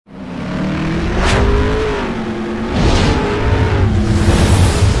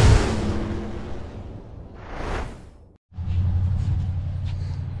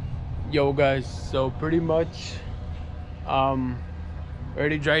Yo guys, so pretty much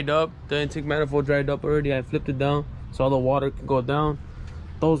already dried up. The intake manifold dried up already. I flipped it down so all the water can go down.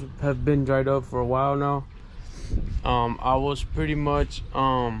 Those have been dried up for a while now. I was pretty much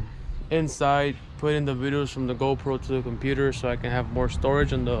inside putting the videos from the GoPro to the computer so I can have more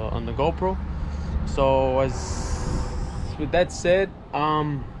storage on the GoPro. So with that said,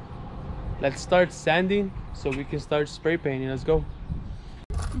 let's start sanding so we can start spray painting. Let's go.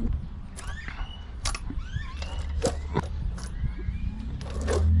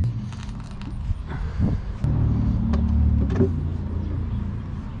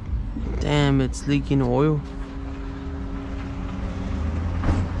 Damn, it's leaking oil.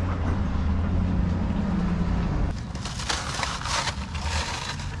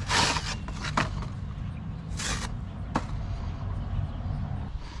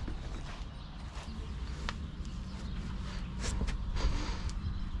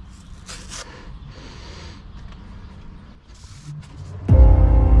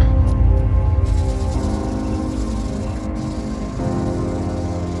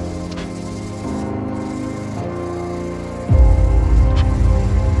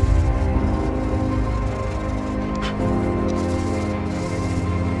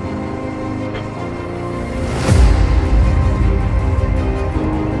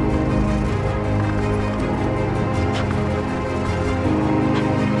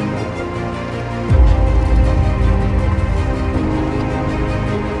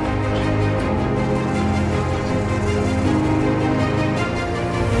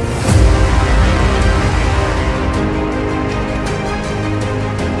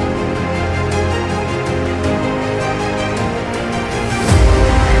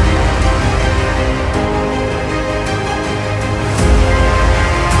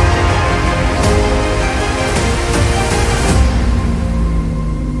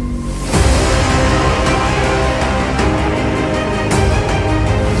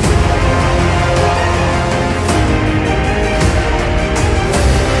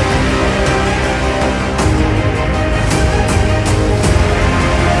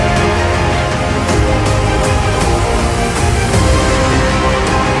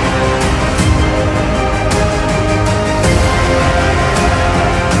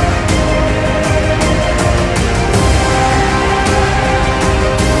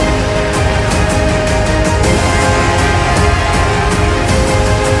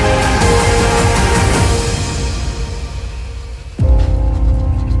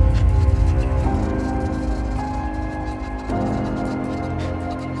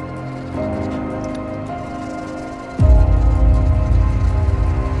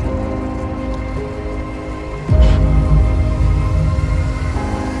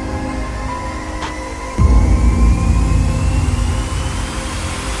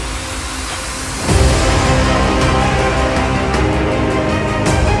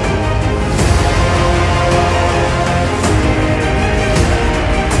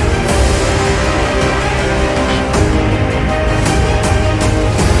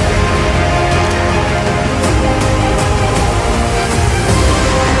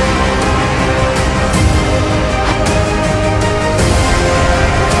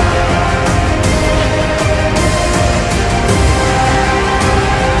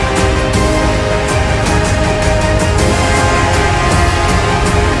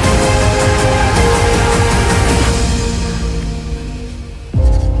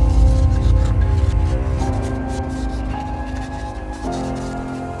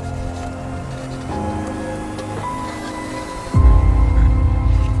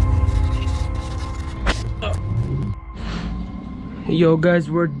 Yo guys,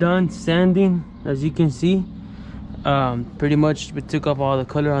 we're done sanding. As you can see, pretty much we took off all the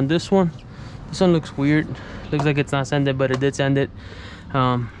color on this one. This one looks weird, looks like it's not sanded, but it did sand it.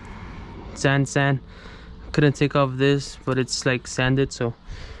 Sand couldn't take off this, but it's like sanded, so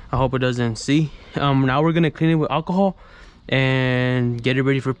I hope it doesn't see. Now we're gonna clean it with alcohol and get it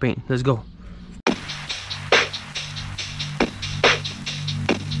ready for paint. Let's go.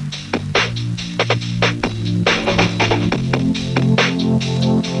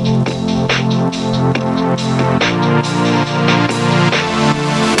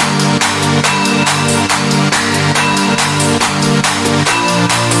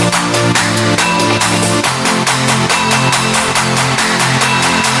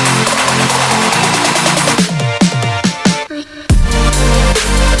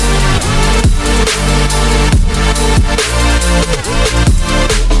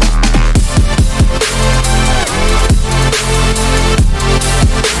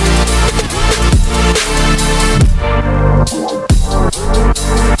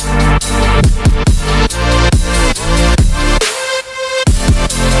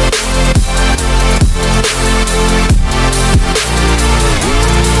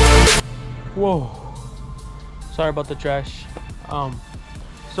 Sorry about the trash.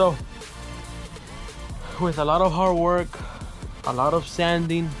 So with a lot of hard work, a lot of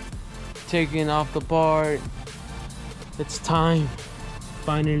sanding, taking off the part, it's time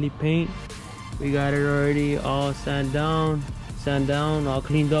finally paint. We got it already all sand down, all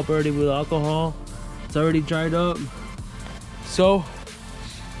cleaned up already with alcohol. It's already dried up. So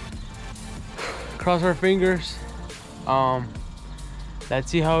cross our fingers.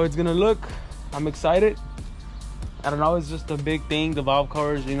 Let's see how it's gonna look. I'm excited. I don't know, it's just a big thing. The valve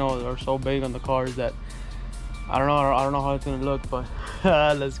covers, you know, are so big on the cars that I don't know how it's gonna look, but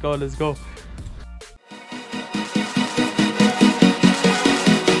let's go.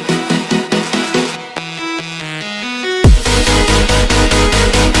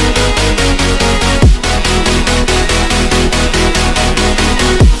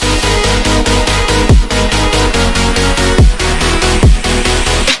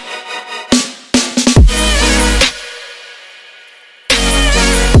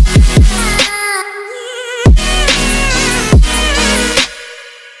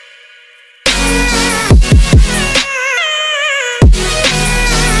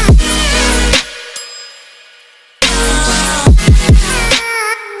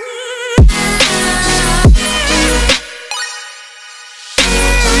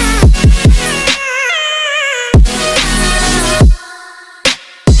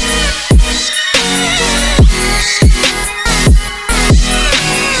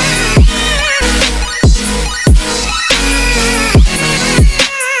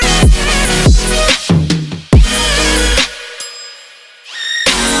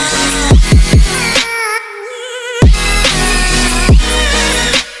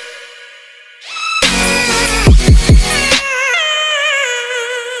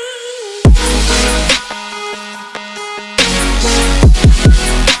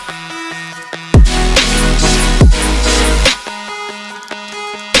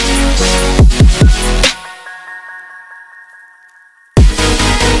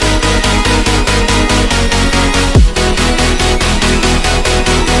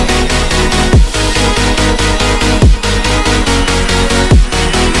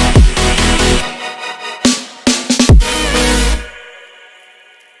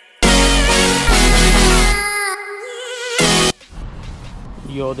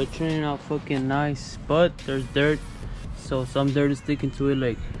 Yo, they're turning out fucking nice, but there's dirt, so some dirt is sticking to it,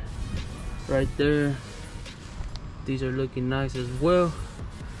 like right there. These are looking nice as well.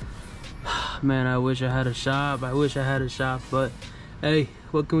 Man, I wish I had a shop. But hey,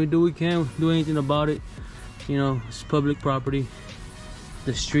 what can we do? We can't do anything about it. You know, it's public property.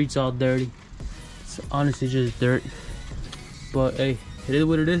 The street's all dirty. It's honestly just dirt. But hey, it is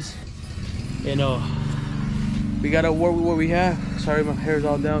what it is. You know, we gotta work with what we have. Sorry, my hair's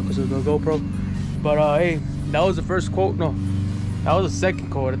all down because of the GoPro. But hey, that was the first coat. No, that was the second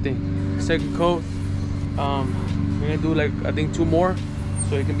coat, I think. Second coat. We're gonna do like, I think 2 more,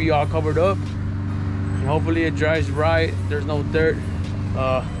 so it can be all covered up. And hopefully it dries right. There's no dirt.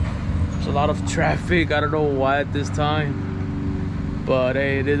 There's a lot of traffic. I don't know why at this time. But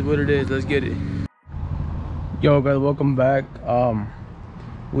hey, it is what it is. Let's get it. Yo guys, welcome back.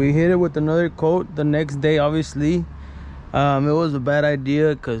 We hit it with another coat the next day. Obviously it was a bad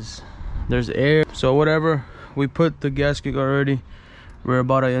idea because there's air, so whatever. We put the gasket already. We're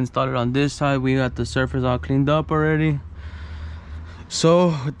about to install it on this side. We got the surface all cleaned up already.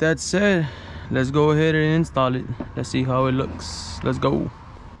 So with that said, let's go ahead and install it. Let's see how it looks. Let's go.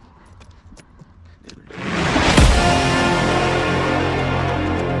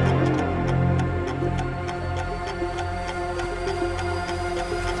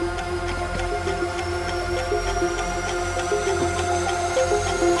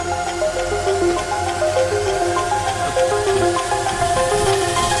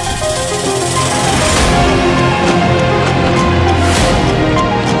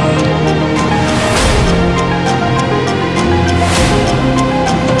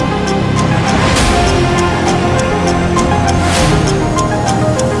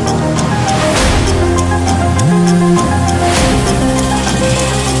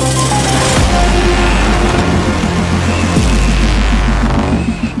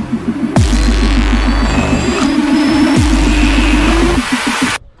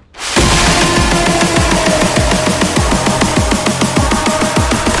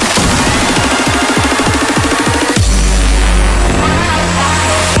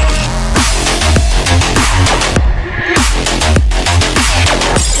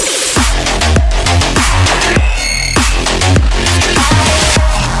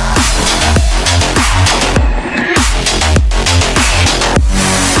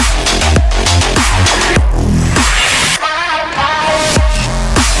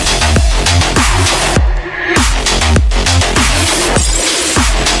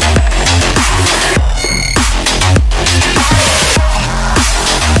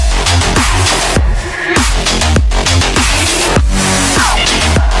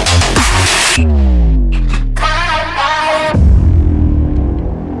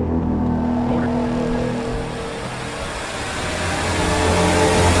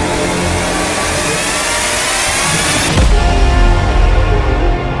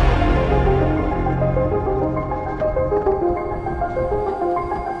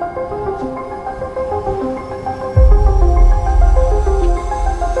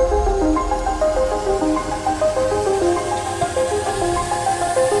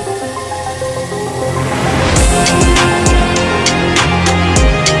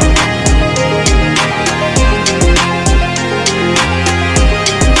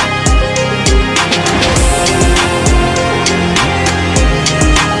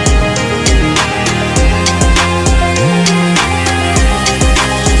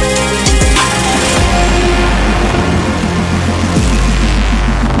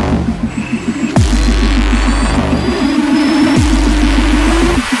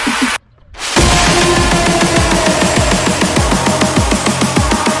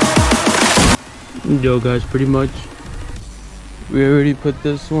 Yo guys, pretty much we already put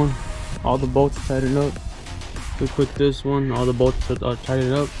this one, all the bolts tightened up. We put this one, all the bolts are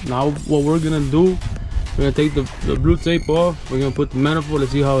tightened up. Now what we're gonna do, we're gonna take the blue tape off. We're gonna put the manifold.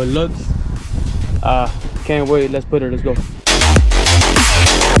 Let's see how it looks. Can't wait. Let's put it. Let's go.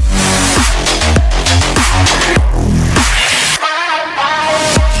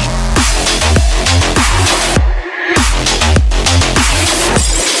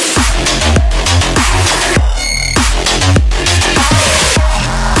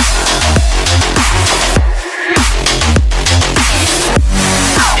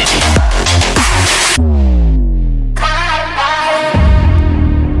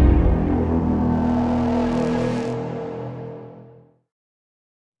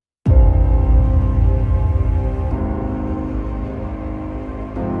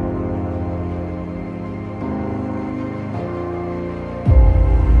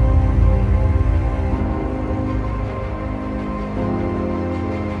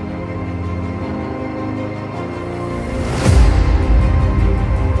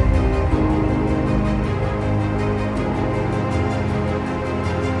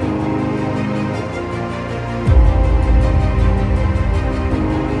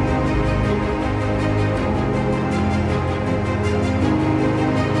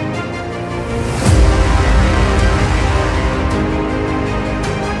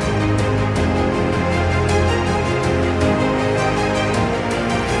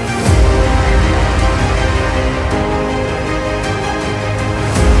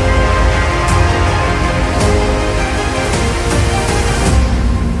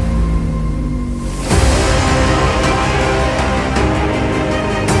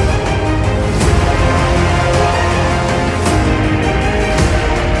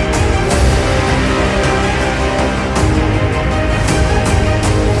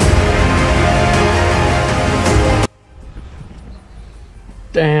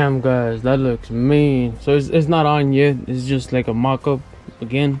 Damn guys, that looks mean. So it's not on yet, it's just like a mock-up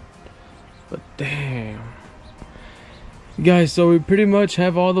again, but damn guys. So we pretty much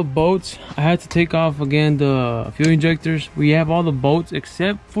have all the bolts. I had to take off again the fuel injectors. We have all the bolts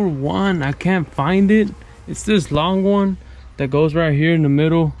except for one. I can't find it. It's this long one that goes right here in the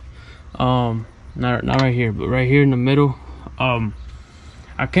middle. Not right here, but right here in the middle.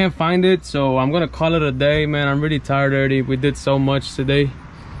 I can't find it, so I'm gonna call it a day, man. I'm really tired already. We did so much today,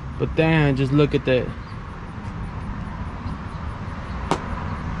 but damn, just look at that.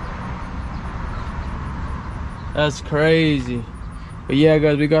 That's crazy. But yeah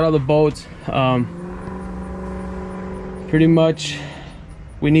guys, we got all the bolts. Pretty much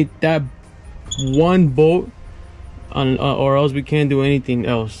we need that one bolt on, or else we can't do anything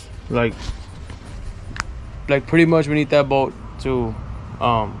else. Like pretty much we need that bolt to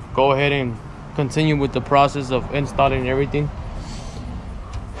go ahead and continue with the process of installing everything.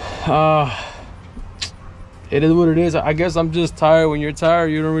 It is what it is. I guess I'm just tired. When you're tired,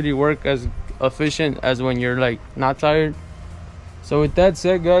 you don't really work as efficient as when you're like not tired. So with that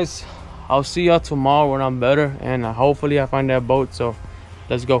said guys, I'll see y'all tomorrow when I'm better, and hopefully I find that boat. So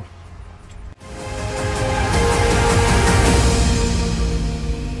let's go.